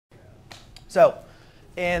So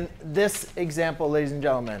in this example, ladies and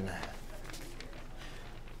gentlemen,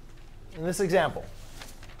 in this example,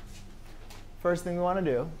 first thing we want to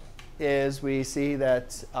do is we see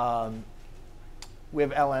that we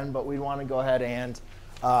have ln, but we want to go ahead and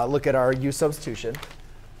look at our u substitution.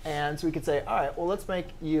 And so we could say, all right, well, let's make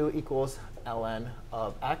u equals ln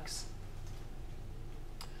of x.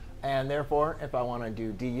 And therefore, if I want to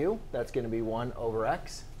do du, that's going to be 1 over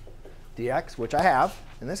x dx, which I have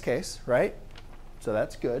in this case, right? So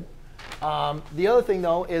that's good. The other thing,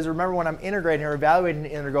 though, is remember when I'm integrating or evaluating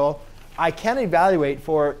an integral, I can evaluate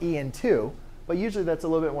for e and 2. But usually that's a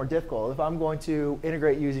little bit more difficult. If I'm going to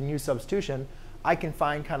integrate using u substitution, I can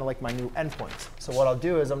find kind of like my new endpoints. So what I'll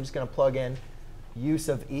do is I'm just going to plug in u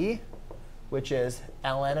sub e, which is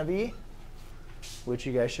ln of e, which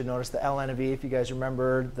you guys should notice the ln of e. If you guys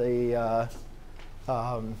remember the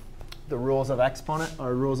rules of exponent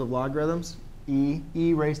or rules of logarithms, e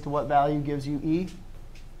raised to what value gives you e?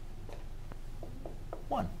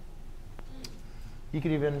 1. You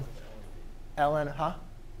could even ln,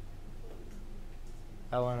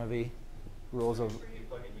 ln of e, rules of.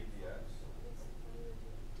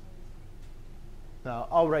 No,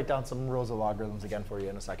 I'll write down some rules of logarithms again for you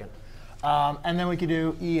in a second. And then we could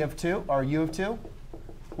do e of 2, or u of 2,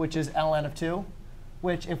 which is ln of 2,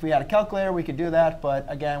 which if we had a calculator, we could do that. But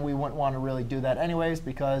again, we wouldn't want to really do that anyways,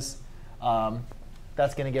 because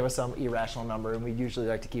that's going to give us some irrational number. And we usually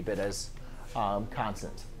like to keep it as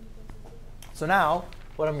constant. So now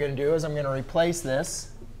what I'm going to do is I'm going to replace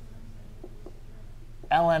this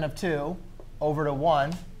ln of 2 over to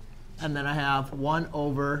 1. And then I have 1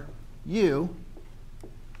 over u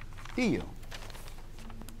du.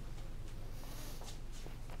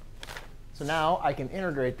 So now I can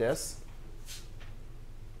integrate this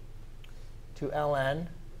to ln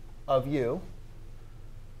of u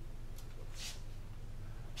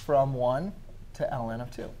from 1 to ln of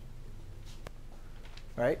 2.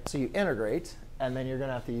 Right? So you integrate, and then you're going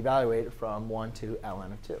to have to evaluate from 1 to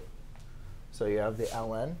ln of 2. So you have the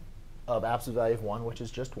ln of absolute value of 1, which is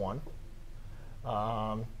just 1,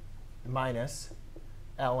 minus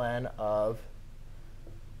ln of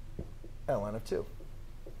 2.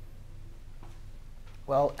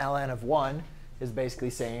 Well, ln of 1 is basically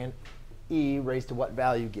saying e raised to what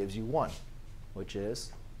value gives you 1, which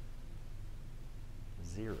is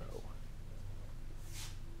 0.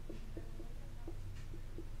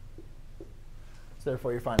 So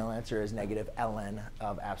therefore, your final answer is negative ln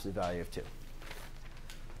of absolute value of 2.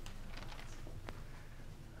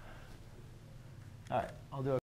 All right, I'll do a